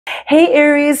Hey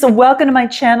Aries, welcome to my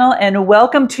channel and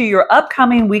welcome to your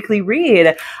upcoming weekly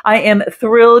read. I am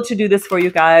thrilled to do this for you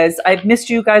guys. I've missed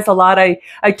you guys a lot.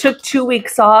 I took 2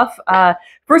 weeks off.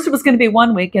 First, it was going to be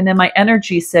 1 week, and then my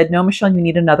energy said, no, Michelle, you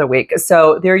need another week.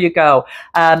 So there you go.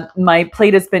 My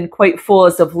plate has been quite full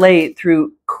as of late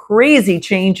through crazy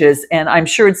changes, and I'm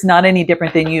sure it's not any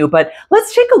different than you. But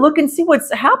let's take a look and see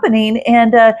what's happening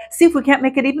and see if we can't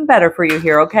make it even better for you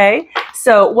here, okay?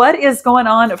 So what is going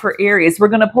on for Aries? We're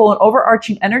going to pull an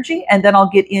overarching energy, and then I'll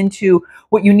get into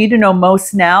what you need to know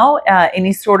most now,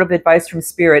 any sort of advice from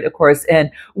Spirit, of course, and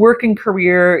work and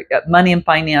career, money and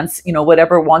finance,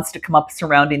 whatever wants to come up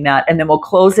surrounding that. And then we'll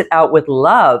close it out with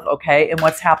love, okay, and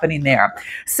what's happening there.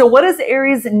 So what does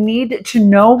Aries need to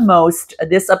know most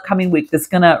this upcoming week that's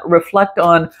going to reflect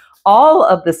on all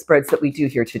of the spreads that we do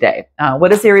here today?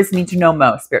 What does Aries need to know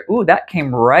most? Spirit, ooh, that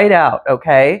came right out,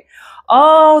 okay.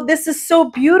 Oh, this is so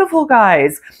beautiful,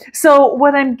 guys. So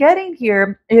what I'm getting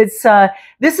here is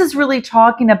this is really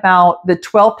talking about the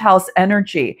 12th house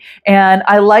energy. And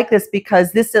I like this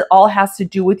because this all has to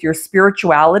do with your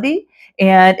spirituality.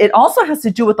 And it also has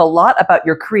to do with a lot about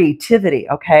your creativity,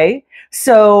 okay?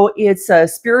 So it's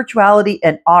spirituality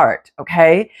and art,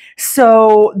 okay?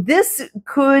 So this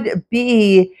could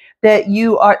be that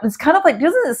you are, it's kind of like,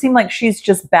 doesn't it seem like she's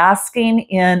just basking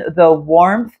in the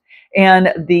warmth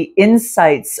and the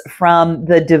insights from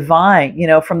the divine,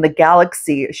 from the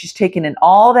galaxy? She's taking in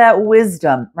all that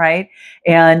wisdom, right?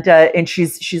 And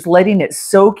she's letting it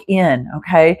soak in,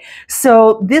 okay?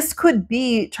 So this could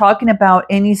be talking about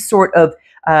any sort of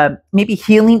maybe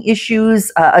healing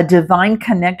issues, a divine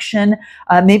connection,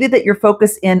 maybe that you're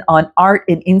focused in on art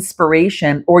and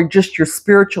inspiration, or just your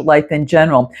spiritual life in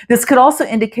general. This could also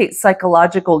indicate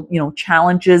psychological,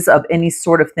 challenges of any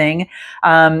sort of thing.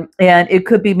 And it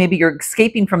could be maybe you're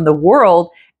escaping from the world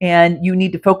and you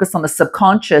need to focus on the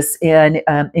subconscious and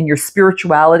in your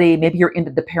spirituality. Maybe you're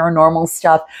into the paranormal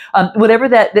stuff, whatever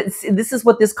this is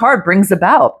what this card brings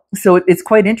about. So it's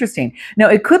quite interesting. Now,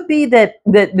 it could be that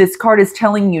this card is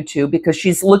telling you to, because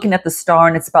she's looking at the star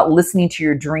and it's about listening to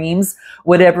your dreams,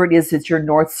 whatever it is that your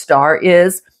North Star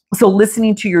is. So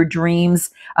listening to your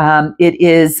dreams, it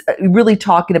is really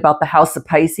talking about the house of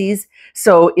Pisces.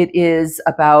 So it is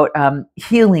about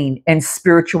healing and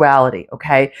spirituality,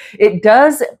 okay? It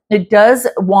does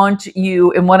want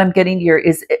you, and what I'm getting here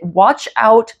is watch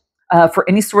out for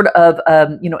any sort of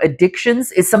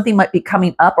addictions. If something might be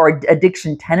coming up, or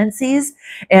addiction tendencies.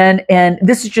 And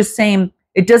this is just saying,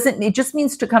 it just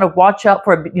means to kind of watch out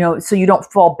for, so you don't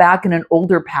fall back in an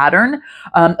older pattern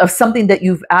of something that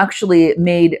you've actually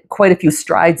made quite a few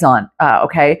strides on,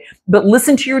 okay? But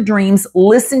listen to your dreams,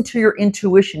 listen to your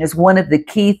intuition is one of the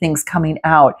key things coming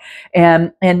out.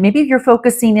 And maybe you're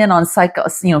focusing in on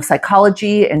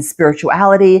psychology and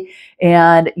spirituality,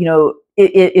 and,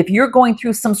 if you're going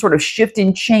through some sort of shift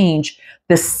and change,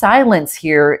 the silence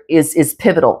here is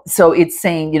pivotal. So it's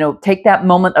saying, take that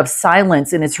moment of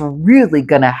silence, and it's really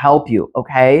going to help you,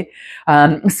 okay?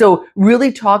 So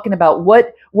really talking about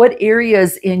what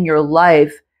areas in your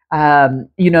life, are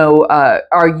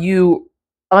you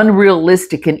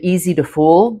unrealistic and easy to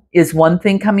fool, is one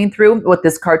thing coming through, what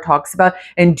this card talks about.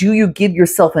 And do you give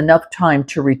yourself enough time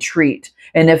to retreat?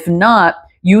 And if not,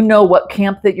 you know what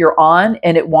camp that you're on,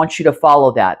 and it wants you to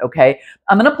follow that, okay?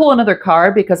 I'm going to pull another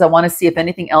card because I want to see if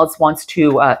anything else wants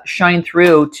to shine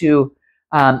through to,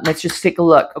 let's just take a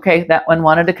look. Okay, that one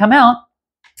wanted to come out.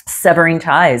 Severing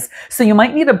ties. So you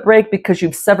might need a break because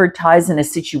you've severed ties in a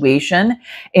situation,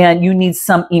 and you need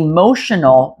some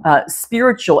emotional,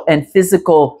 spiritual, and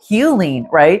physical healing,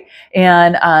 right?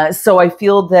 And so I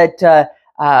feel that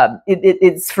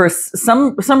it's for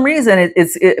some reason,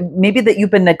 it's maybe that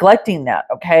you've been neglecting that,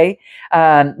 okay?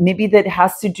 Maybe that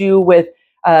has to do with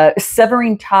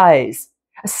severing ties.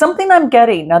 Something I'm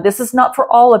getting, now this is not for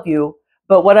all of you,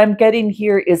 but what I'm getting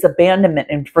here is abandonment,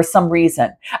 and for some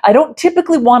reason. I don't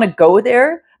typically want to go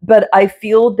there, but I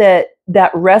feel that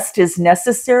rest is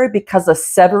necessary because of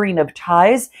severing of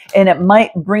ties, and it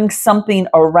might bring something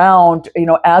around,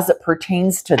 as it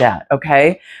pertains to that,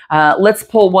 okay? Let's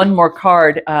pull one more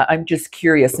card. I'm just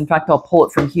curious. In fact, I'll pull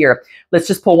it from here. Let's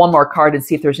just pull one more card and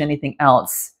see if there's anything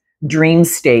else. Dream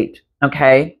state,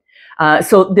 okay?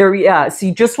 So there, yeah,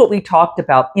 see, just what we talked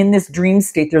about in this dream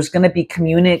state, there's going to be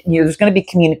there's going to be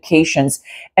communications,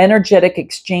 energetic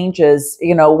exchanges,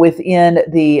 within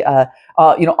the,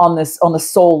 on the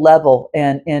soul level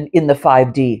and in the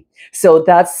 5D. So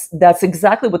that's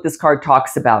exactly what this card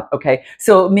talks about. Okay.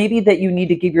 So maybe that you need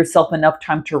to give yourself enough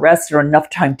time to rest or enough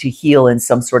time to heal in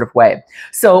some sort of way.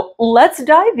 So let's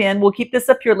dive in. We'll keep this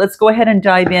up here. Let's go ahead and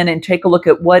dive in and take a look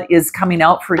at what is coming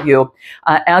out for you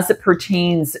as it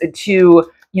pertains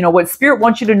to what spirit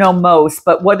wants you to know most,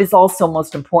 but what is also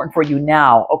most important for you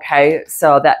now. Okay.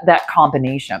 So that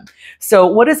combination. So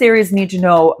what does Aries need to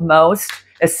know most,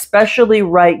 especially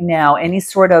right now? Any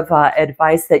sort of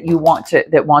advice that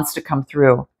that wants to come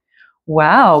through?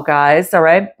 Wow, guys. All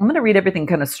right. I'm going to read everything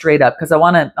kind of straight up because I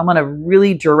want to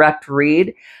really direct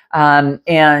read, and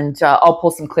I'll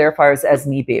pull some clarifiers as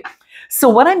need be. So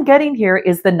what I'm getting here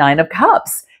is the Nine of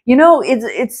Cups.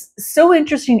 It's so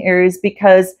interesting, Aries,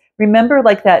 because remember,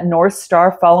 like that North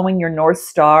Star, following your North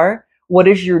Star. What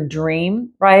is your dream,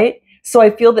 right? So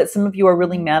I feel that some of you are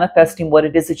really manifesting what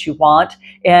it is that you want.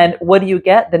 And what do you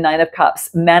get? The Nine of Cups.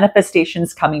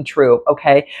 Manifestations coming true.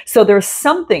 Okay. So there's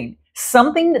something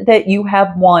that you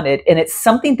have wanted, and it's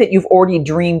something that you've already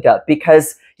dreamed of,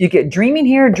 because you get dreaming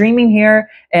here,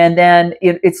 and then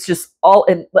it's just all,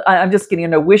 and I'm just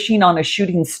getting wishing on a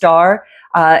shooting star.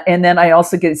 And then I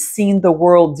also get seeing the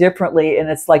world differently, and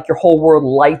it's like your whole world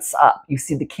lights up. You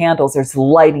see the candles, there's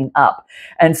lighting up.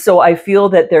 And so I feel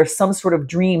that there's some sort of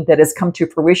dream that has come to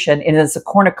fruition, and it's a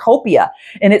cornucopia.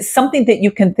 And it's something that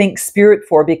you can thank spirit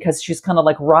for, because she's kind of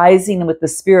like rising with the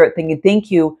spirit, thinking,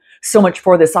 thank you so much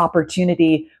for this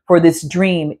opportunity, for this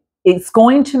dream. It's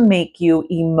going to make you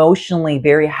emotionally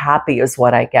very happy is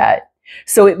what I get.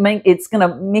 So it's going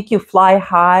to make you fly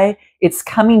high. It's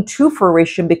coming to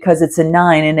fruition because it's a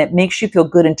 9, and it makes you feel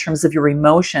good in terms of your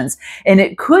emotions. And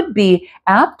it could be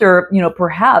after,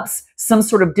 perhaps some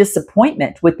sort of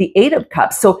disappointment with the 8 of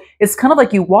Cups. So it's kind of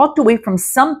like you walked away from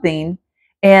something,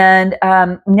 and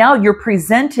now you're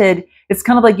presented. It's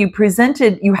kind of like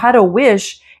you had a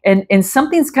wish, and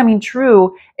something's coming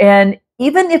true. And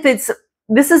even if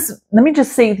let me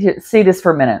just say this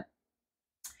for a minute.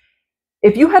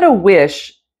 If you had a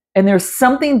wish and there's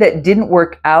something that didn't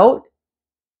work out,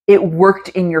 it worked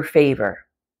in your favor.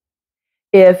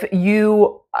 If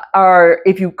you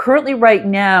currently right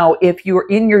now, if you're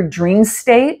in your dream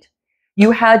state,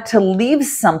 you had to leave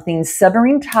something,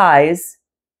 severing ties,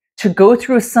 to go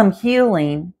through some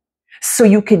healing so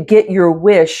you could get your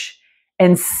wish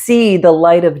and see the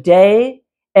light of day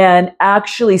and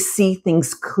actually see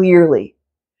things clearly.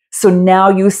 So now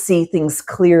you see things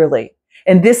clearly.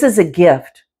 And this is a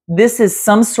gift. This is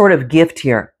some sort of gift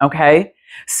here, okay?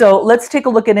 So let's take a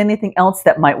look at anything else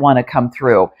that might want to come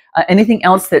through. Anything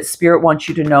else that spirit wants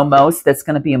you to know most that's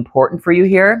going to be important for you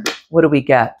here? What do we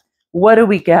get? What do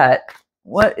we get?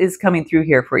 What is coming through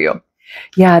here for you?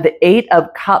 Yeah, the 8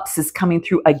 of Cups is coming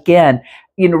through again.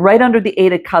 Right under the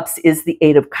 8 of Cups is the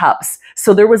 8 of Cups.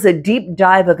 So there was a deep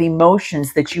dive of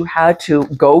emotions that you had to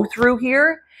go through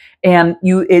here. And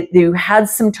you had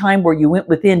some time where you went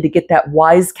within to get that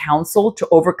wise counsel to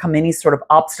overcome any sort of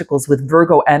obstacles with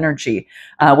Virgo energy,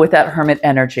 with that Hermit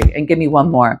energy. And give me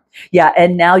one more. Yeah,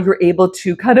 and now you're able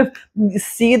to kind of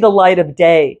see the light of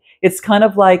day. It's kind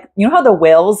of like, how the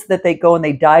whales, that they go and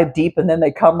they dive deep and then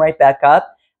they come right back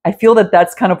up? I feel that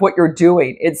that's kind of what you're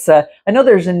doing. It's I know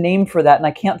there's a name for that, and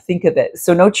I can't think of it.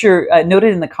 So note it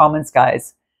in the comments,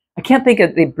 guys. I can't think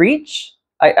of the breach.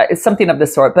 It's something of the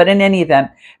sort. But in any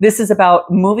event, this is about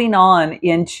moving on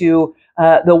into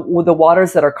the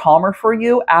waters that are calmer for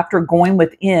you after going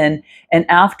within and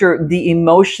after the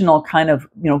emotional kind of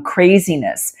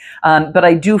craziness. But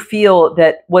I do feel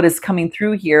that what is coming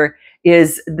through here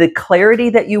is the clarity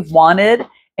that you've wanted,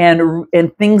 and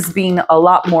things being a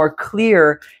lot more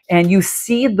clear, and you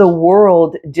see the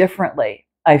world differently.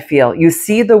 I feel you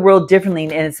see the world differently,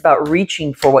 and it's about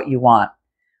reaching for what you want.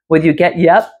 What do you get?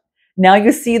 Yep. Now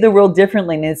you see the world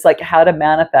differently, and it's like how to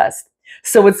manifest.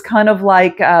 So it's kind of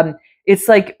like it's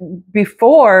like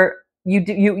before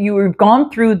you've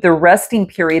gone through the resting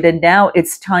period, and now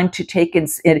it's time to take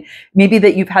it. Maybe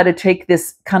that you've had to take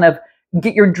this kind of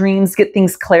get your dreams, get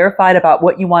things clarified about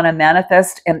what you want to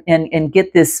manifest, and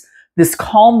get this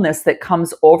calmness that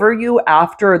comes over you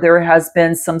after there has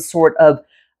been some sort of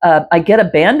I get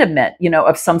abandonment,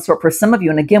 of some sort for some of you.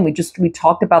 And again, we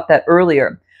talked about that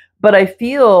earlier. But I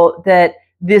feel that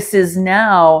this is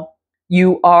now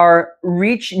you are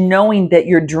knowing that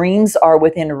your dreams are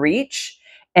within reach,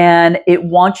 and it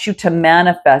wants you to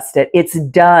manifest it. It's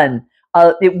done.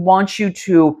 It wants you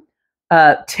to,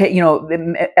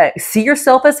 see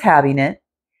yourself as having it.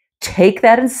 Take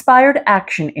that inspired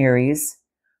action, Aries.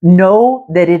 Know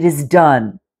that it is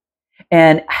done,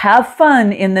 and have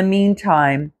fun in the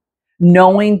meantime,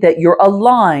 knowing that you're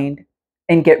aligned,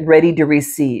 and get ready to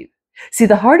receive. See,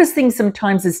 the hardest thing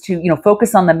sometimes is to,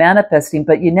 focus on the manifesting,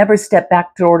 but you never step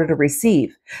back in order to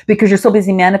receive, because you're so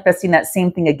busy manifesting that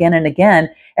same thing again and again.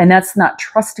 And that's not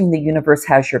trusting the universe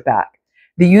has your back.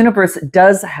 The universe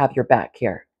does have your back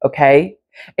here. Okay.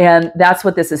 And that's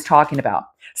what this is talking about.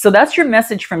 So that's your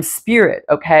message from spirit.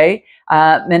 Okay.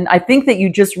 And I think that you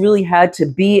just really had to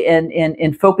be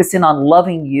in focus in on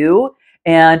loving you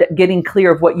and getting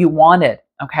clear of what you wanted.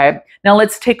 Okay. Now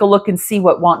let's take a look and see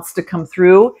what wants to come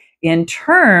through in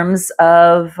terms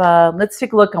of, let's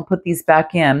take a look. I'll put these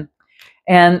back in.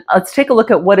 And let's take a look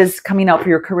at what is coming out for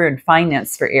your career and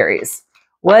finance for Aries.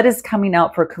 What is coming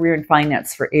out for career and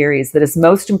finance for Aries that is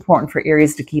most important for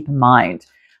Aries to keep in mind?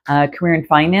 Career and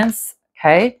finance.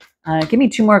 Okay. Give me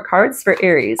 2 more cards for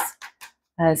Aries.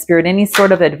 Spirit, any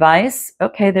sort of advice?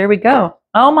 Okay, there we go.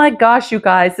 Oh my gosh, you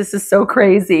guys, this is so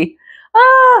crazy.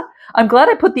 I'm glad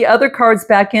I put the other cards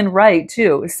back in right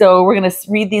too. So we're going to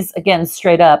read these again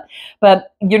straight up.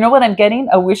 But you know what I'm getting?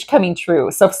 A wish coming true.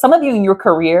 So if some of you in your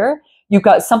career, you've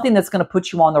got something that's going to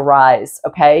put you on the rise,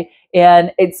 okay?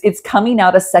 And it's coming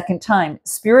out a second time.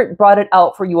 Spirit brought it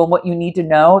out for you on what you need to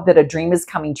know, that a dream is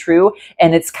coming true,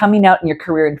 and it's coming out in your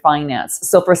career and finance.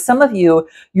 So for some of you,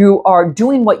 you are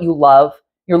doing what you love,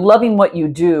 you're loving what you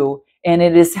do, and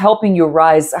it is helping you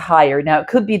rise higher. Now, it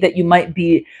could be that you might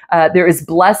be, there is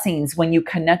blessings when you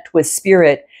connect with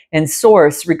spirit and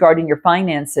source regarding your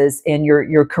finances and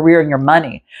your career and your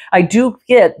money. I do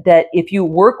get that if you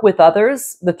work with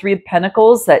others, the 3 of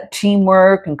Pentacles, that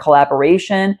teamwork and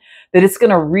collaboration, that it's going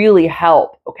to really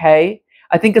help, okay?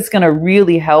 I think it's going to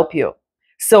really help you.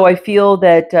 So I feel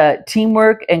that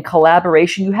teamwork and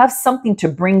collaboration, you have something to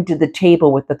bring to the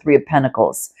table with the 3 of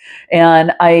Pentacles.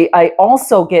 And I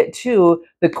also get, too,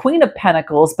 the Queen of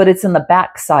Pentacles, but it's in the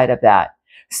back side of that.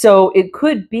 So it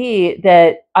could be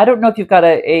that, I don't know if you've got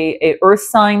a earth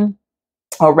sign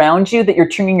around you that you're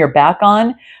turning your back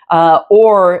on,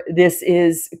 or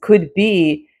this could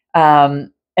be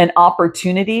an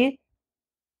opportunity.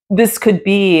 This could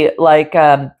be like,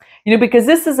 because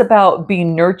this is about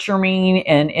being nurturing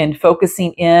and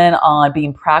focusing in on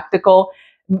being practical.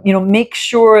 Make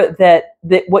sure that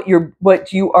what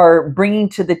you are bringing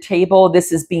to the table,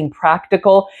 this is being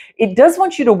practical. It does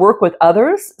want you to work with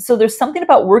others. So there's something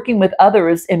about working with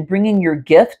others and bringing your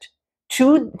gift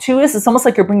to this. It's almost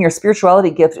like you're bringing your spirituality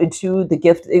gift into the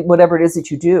gift, whatever it is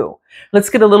that you do. Let's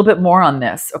get a little bit more on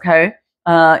this, okay?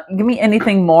 Give me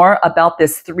anything more about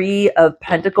this 3 of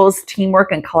Pentacles,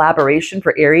 teamwork and collaboration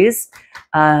for Aries.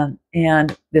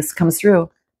 And this comes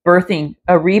through. Birthing,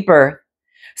 a rebirth.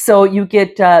 So you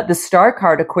get the Star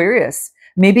card, Aquarius.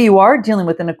 Maybe you are dealing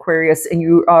with an Aquarius and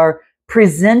you are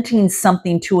presenting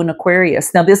something to an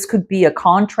Aquarius. Now, this could be a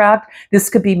contract. This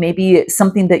could be maybe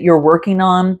something that you're working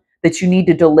on that you need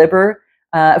to deliver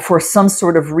for some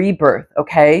sort of rebirth,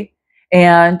 okay?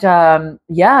 And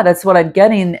yeah, that's what I'm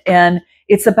getting. And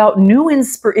it's about new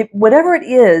whatever it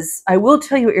is, I will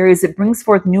tell you, Aries, it brings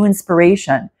forth new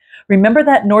inspiration. Remember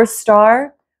that North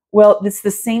Star? Well, it's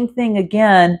the same thing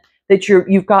again that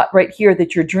you've got right here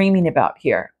that you're dreaming about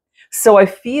here. So I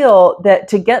feel that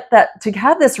to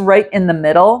have this right in the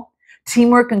middle,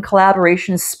 teamwork and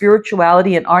collaboration,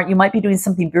 spirituality and art, you might be doing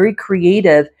something very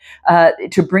creative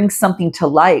to bring something to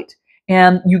light.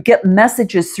 And you get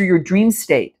messages through your dream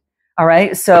state. All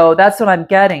right, so that's what I'm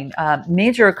getting.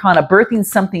 Major Arcana, birthing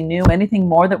something new. Anything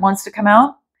more that wants to come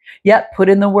out? Yep, put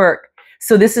in the work.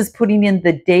 So this is putting in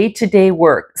the day-to-day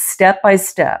work, step by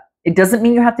step. It doesn't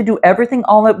mean you have to do everything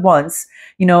all at once.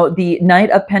 The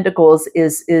Knight of Pentacles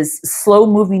is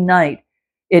slow-moving knight.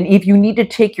 And if you need to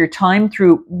take your time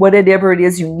through whatever it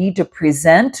is you need to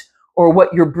present or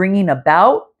what you're bringing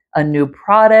about, a new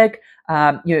product,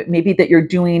 maybe that you're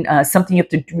doing something you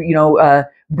have to,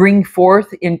 bring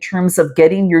forth in terms of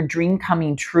getting your dream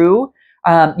coming true.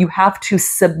 You have to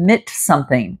submit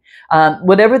something,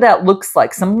 whatever that looks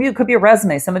like. Some of you, it could be a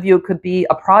resume. Some of you, it could be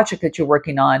a project that you're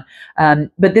working on.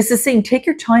 But this is saying take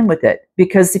your time with it,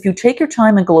 because if you take your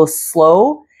time and go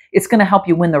slow, it's going to help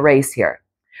you win the race here.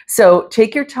 So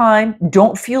take your time.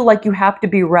 Don't feel like you have to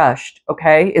be rushed,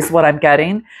 okay, is what I'm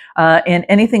getting. And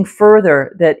anything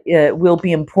further that will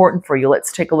be important for you,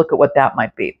 let's take a look at what that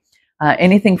might be.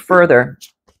 Anything further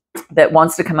that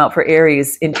wants to come out for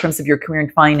Aries in terms of your career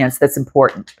and finance that's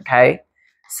important, okay?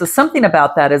 So something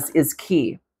about that is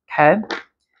key, okay?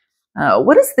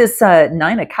 What is this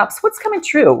 9 of Cups? What's coming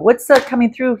true? What's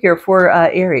coming through here for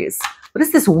Aries? What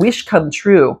is this wish come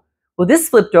true? Well, this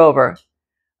flipped over.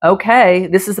 Okay,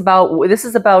 this is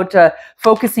about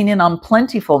focusing in on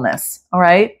plentifulness, all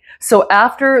right? So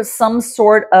after some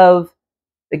sort of,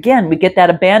 again, we get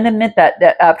that abandonment that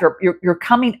after you're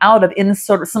coming out of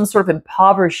some sort of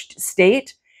impoverished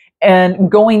state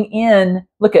and going in,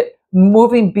 look at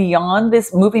moving beyond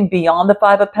the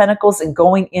 5 of Pentacles and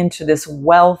going into this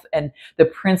wealth and the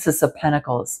Princess of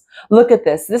Pentacles. Look at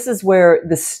this. This is where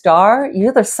the star,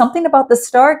 there's something about the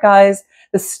star, guys.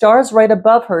 The star's right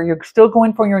above her. You're still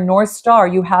going for your North Star.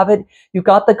 You have it. You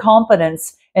got the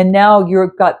confidence. and now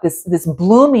you've got this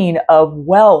blooming of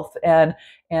wealth and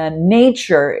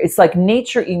nature. It's like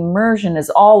nature immersion is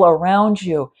all around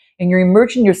you, and you're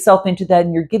immersing yourself into that,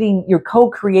 and you're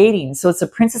co-creating. So it's a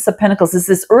Princess of Pentacles. It's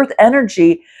this earth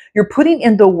energy. You're putting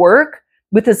in the work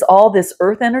with all this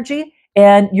earth energy,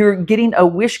 and you're getting a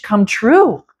wish come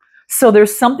true. So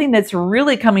there's something that's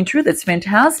really coming true that's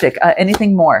fantastic.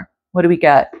 Anything more? What do we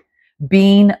get?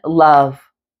 Being love.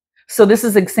 So this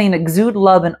is saying exude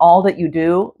love in all that you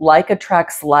do. Like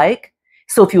attracts like.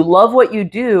 So if you love what you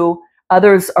do,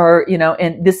 others are,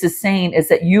 and this is saying is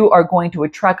that you are going to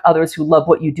attract others who love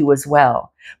what you do as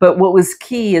well. But what was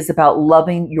key is about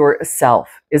loving yourself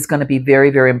is going to be very,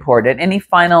 very important. Any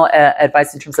final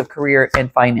advice in terms of career and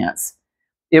finance?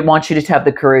 It wants you to have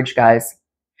the courage, guys.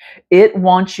 It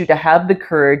wants you to have the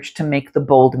courage to make the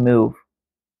bold move.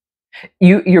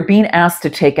 You're being asked to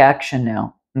take action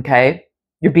now, okay?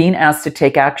 You're being asked to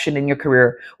take action in your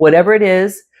career. Whatever it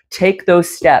is, take those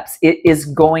steps. It is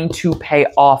going to pay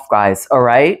off, guys, all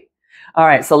right? All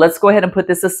right, so let's go ahead and put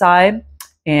this aside,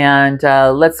 and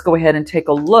let's go ahead and take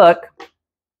a look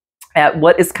at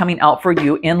what is coming out for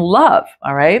you in love,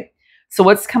 all right? So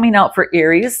what's coming out for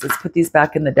Aries? Let's put these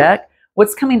back in the deck.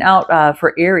 What's coming out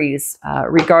for Aries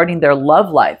regarding their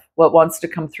love life? What wants to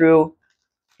come through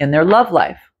in their love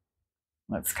life?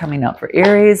 What's coming out for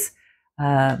Aries?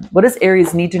 What does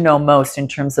Aries need to know most in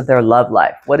terms of their love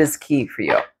life? What is key for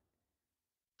you?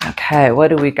 Okay, what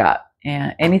do we got?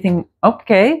 And anything?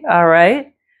 Okay, all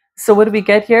right. So what do we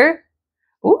get here?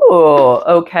 Ooh,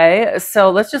 okay. So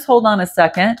let's just hold on a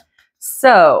second.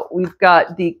 So we've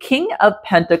got the King of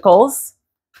Pentacles.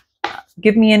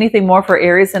 Give me anything more for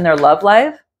Aries in their love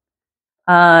life.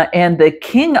 And the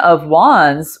King of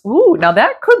Wands. Ooh, now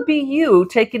that could be you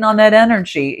taking on that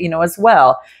energy, as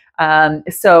well.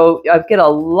 So I get a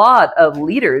lot of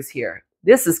leaders here.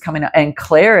 This is coming out, and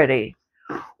clarity.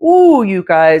 Ooh, you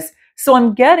guys. So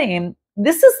I'm getting,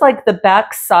 this is like the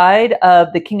backside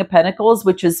of the King of Pentacles,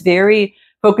 which is very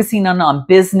focusing on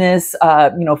business,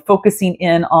 focusing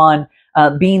in on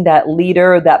being that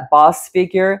leader, that boss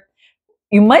figure.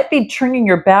 You might be turning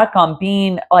your back on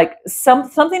being like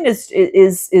something is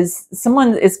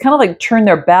someone is kind of like turn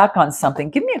their back on something.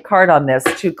 Give me a card on this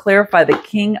to clarify the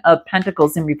King of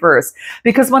Pentacles in reverse,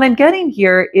 because what I'm getting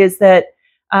here is that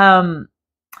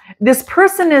this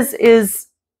person is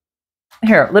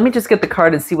here. Let me just get the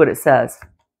card and see what it says.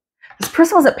 This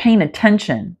person wasn't paying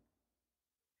attention.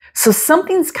 So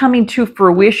something's coming to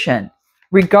fruition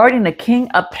regarding the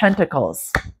King of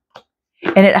Pentacles,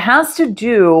 and it has to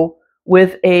do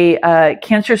with a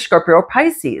Cancer, Scorpio, or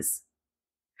Pisces.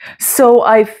 So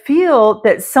I feel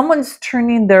that someone's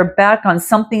turning their back on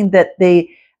something that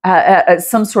they,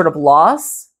 some sort of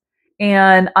loss.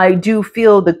 And I do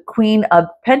feel the Queen of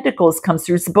Pentacles comes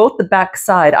through. It's both the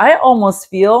backside. I almost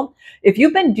feel if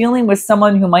you've been dealing with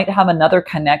someone who might have another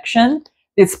connection,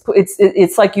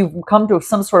 it's like you've come to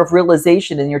some sort of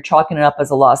realization and you're chalking it up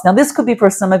as a loss. Now, this could be for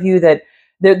some of you that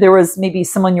there was maybe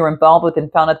someone you were involved with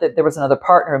and found out that there was another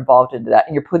partner involved into that,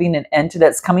 and you're putting an end to that.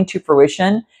 It's coming to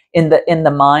fruition in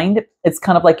the mind. It's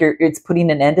kind of like it's putting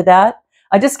an end to that.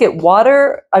 I just get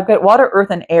water. I've got water,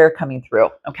 earth, and air coming through.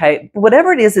 Okay,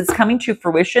 whatever it is, it's coming to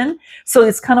fruition. So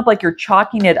it's kind of like you're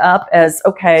chalking it up as,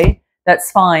 okay, that's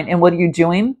fine. And what are you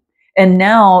doing? And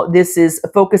now this is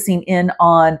focusing in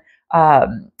on.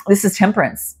 This is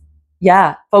temperance.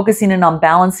 Yeah, focusing in on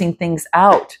balancing things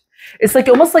out. It's like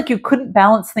almost like you couldn't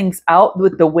balance things out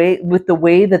with the way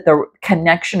that the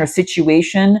connection or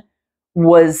situation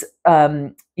was,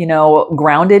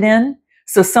 grounded in.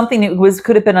 So something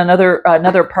could have been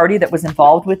another party that was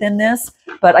involved within this.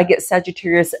 But I get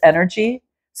Sagittarius energy,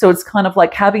 so it's kind of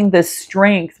like having this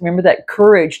strength. Remember that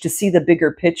courage to see the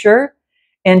bigger picture,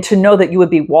 and to know that you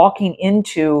would be walking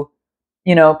into,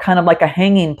 kind of like a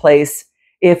hanging place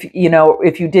if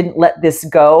you didn't let this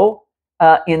go.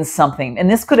 In something.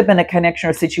 And this could have been a connection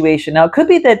or situation. Now, it could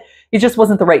be that it just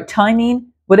wasn't the right timing.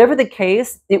 Whatever the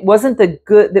case, it wasn't the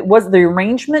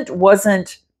arrangement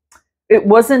wasn't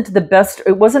the best.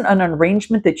 It wasn't an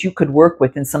arrangement that you could work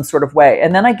with in some sort of way.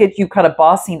 And then I get you kind of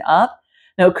bossing up.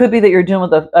 Now, it could be that you're dealing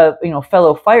with a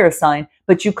fellow fire sign,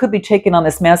 but you could be taking on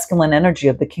this masculine energy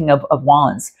of the King of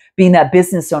Wands, being that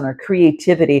business owner,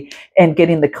 creativity, and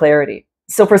getting the clarity.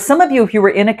 So for some of you, if you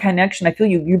were in a connection, I feel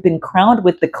you've been crowned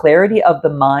with the clarity of the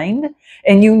mind,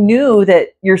 and you knew that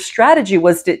your strategy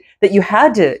was that you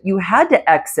had to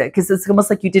exit, because it's almost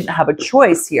like you didn't have a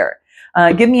choice here.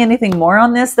 Give me anything more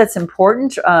on this that's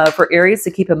important for Aries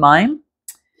to keep in mind.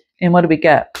 And what do we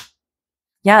get?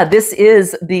 Yeah, this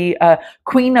is the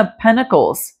Queen of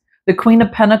Pentacles. The Queen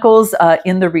of Pentacles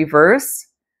in the reverse.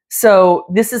 So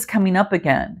this is coming up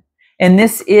again. And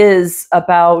this is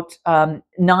about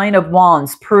Nine of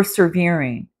Wands,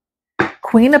 persevering.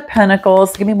 Queen of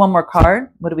Pentacles, give me one more card.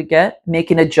 What do we get?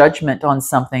 Making a judgment on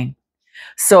something.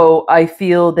 So I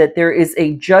feel that there is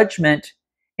a judgment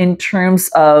in terms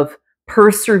of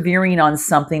persevering on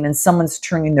something and someone's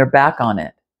turning their back on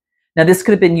it. Now, this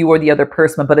could have been you or the other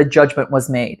person, but a judgment was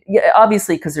made. Yeah,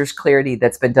 obviously, because there's clarity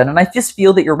that's been done. And I just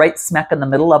feel that you're right smack in the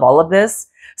middle of all of this.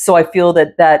 So I feel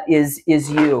that that is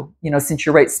you, since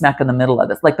you're right smack in the middle of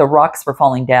this, like the rocks were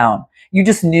falling down. You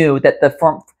just knew that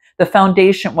the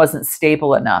foundation wasn't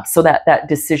stable enough. So that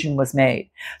decision was made.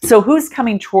 So who's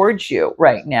coming towards you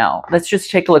right now? Let's just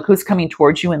take a look. Who's coming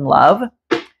towards you in love?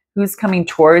 Who's coming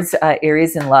towards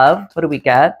Aries in love? What do we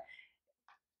get?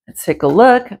 Let's take a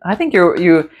look. I think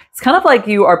it's kind of like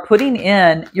you're putting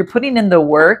in the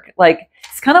work. Like,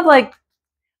 it's kind of like,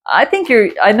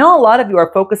 I know a lot of you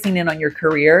are focusing in on your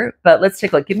career, but let's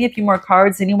take a look. Give me a few more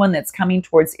cards. Anyone that's coming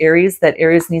towards Aries that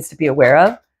Aries needs to be aware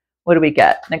of. What do we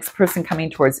get? Next person coming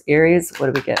towards Aries. What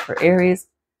do we get for Aries?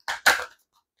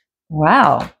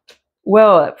 Wow.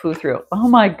 Well, it flew through. Oh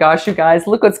my gosh, you guys,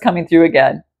 look what's coming through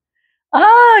again.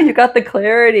 You got the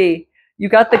clarity. You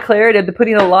got the clarity of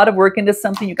putting a lot of work into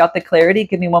something. You got the clarity.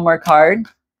 Give me one more card.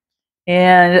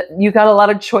 And you got a lot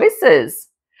of choices.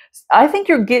 I think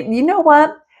you know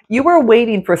what? You were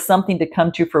waiting for something to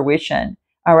come to fruition.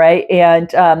 All right.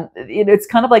 And it's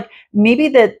kind of like maybe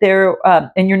that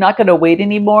and you're not going to wait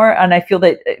anymore. And I feel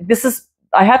that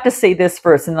I have to say this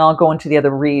first, and then I'll go into the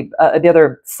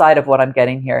other side of what I'm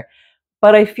getting here.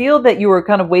 But I feel that you were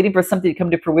kind of waiting for something to come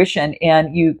to fruition,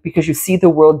 and because you see the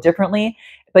world differently,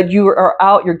 but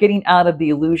you're getting out of the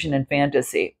illusion and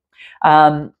fantasy.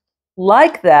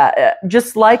 Like that,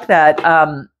 just like that.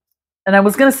 And I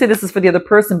was going to say this is for the other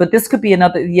person, but this could be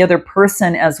the other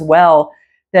person as well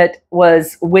that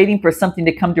was waiting for something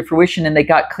to come to fruition, and they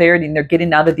got clarity and they're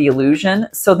getting out of the illusion.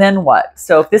 So then what?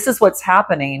 So if this is what's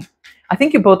happening, I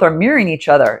think you both are mirroring each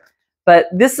other. But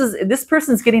this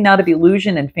person's getting out of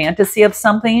illusion and fantasy of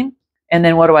something. And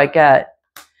then what do I get?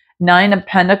 Nine of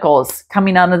Pentacles,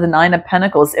 coming out of the Nine of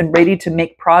Pentacles and ready to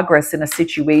make progress in a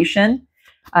situation.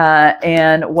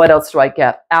 And what else do I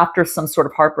get? After some sort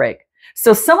of heartbreak.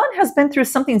 So someone has been through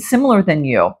something similar than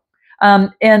you.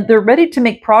 And they're ready to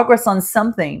make progress on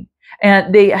something.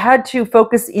 And they had to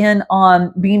focus in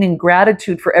on being in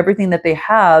gratitude for everything that they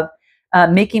have.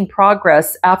 Making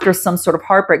progress after some sort of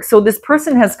heartbreak. So this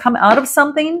person has come out of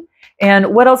something.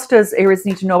 And what else does Aries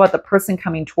need to know about the person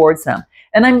coming towards them?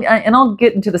 And I'll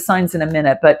get into the signs in a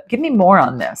minute, but give me more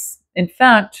on this. In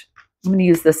fact, I'm going to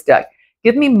use this deck.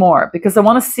 Give me more, because I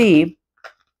want to see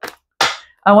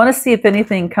if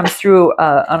anything comes through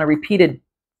on a repeated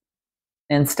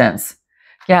instance.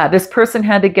 Yeah, this person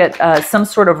had to get some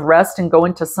sort of rest and go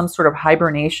into some sort of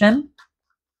hibernation.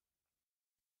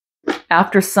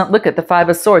 Look at the Five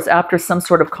of Swords, after some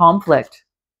sort of conflict.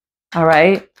 All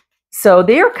right. So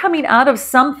they are coming out of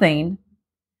something.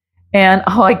 And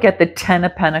I get the Ten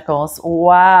of Pentacles.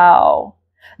 Wow.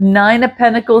 Nine of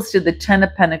Pentacles to the Ten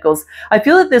of Pentacles. I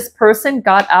feel that this person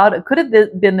it could have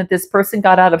been that this person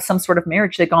got out of some sort of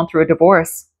marriage. They've gone through a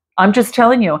divorce. I'm just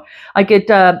telling you. I get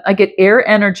air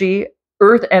energy,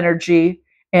 earth energy,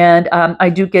 and I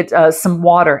do get some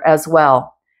water as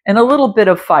well. And a little bit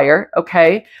of fire,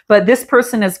 okay? But this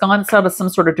person has gone out of some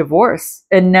sort of divorce,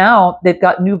 and now they've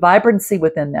got new vibrancy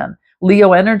within them,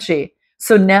 Leo energy.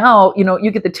 So now, you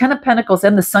get the Ten of Pentacles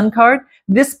and the Sun card.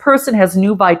 This person has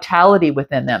new vitality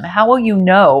within them. How will you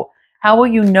know? How will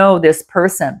you know this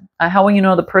person? How will you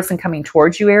know the person coming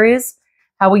towards you, Aries?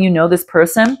 How will you know this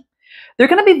person? They're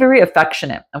going to be very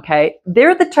affectionate, okay?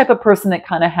 They're the type of person that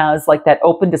kind of has like that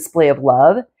open display of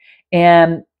love,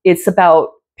 and it's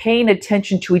about paying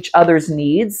attention to each other's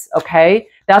needs, okay?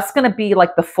 That's going to be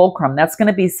like the fulcrum. That's going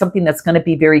to be something that's going to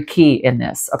be very key in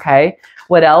this, okay?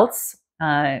 What else?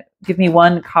 Give me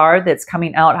one card that's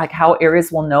coming out, like how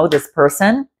Aries will know this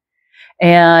person.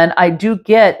 And I do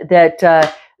get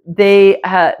that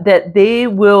they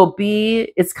will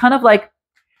be, it's kind of like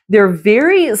they're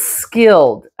very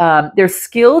skilled. They're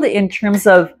skilled in terms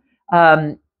of,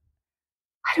 I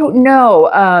don't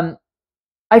know,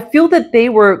 I feel that they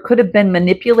could have been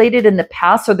manipulated in the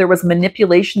past, or there was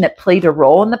manipulation that played a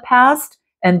role in the past.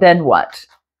 And then what?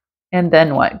 And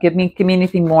then what? Give me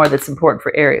anything more that's important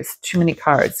for Aries. Too many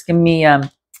cards. Give me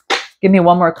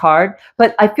one more card.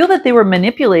 But I feel that they were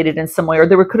manipulated in some way, or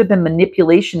there could have been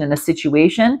manipulation in a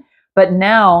situation. But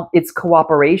now it's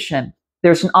cooperation.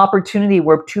 There's an opportunity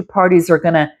where two parties are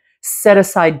going to set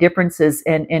aside differences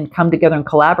and come together and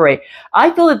collaborate.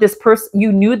 I feel that this person,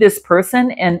 you knew this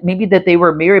person and maybe that they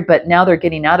were married, but now they're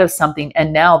getting out of something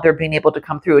and now they're being able to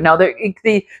come through. Now they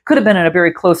could have been in a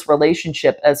very close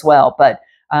relationship as well, but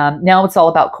now it's all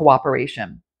about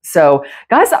cooperation. So,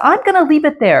 guys, I'm going to leave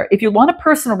it there. If you want a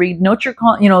personal read, note your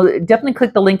call. Definitely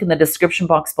click the link in the description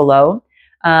box below.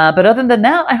 But other than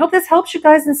that, I hope this helps you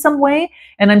guys in some way.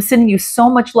 And I'm sending you so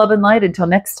much love and light. Until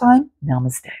next time,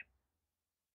 namaste.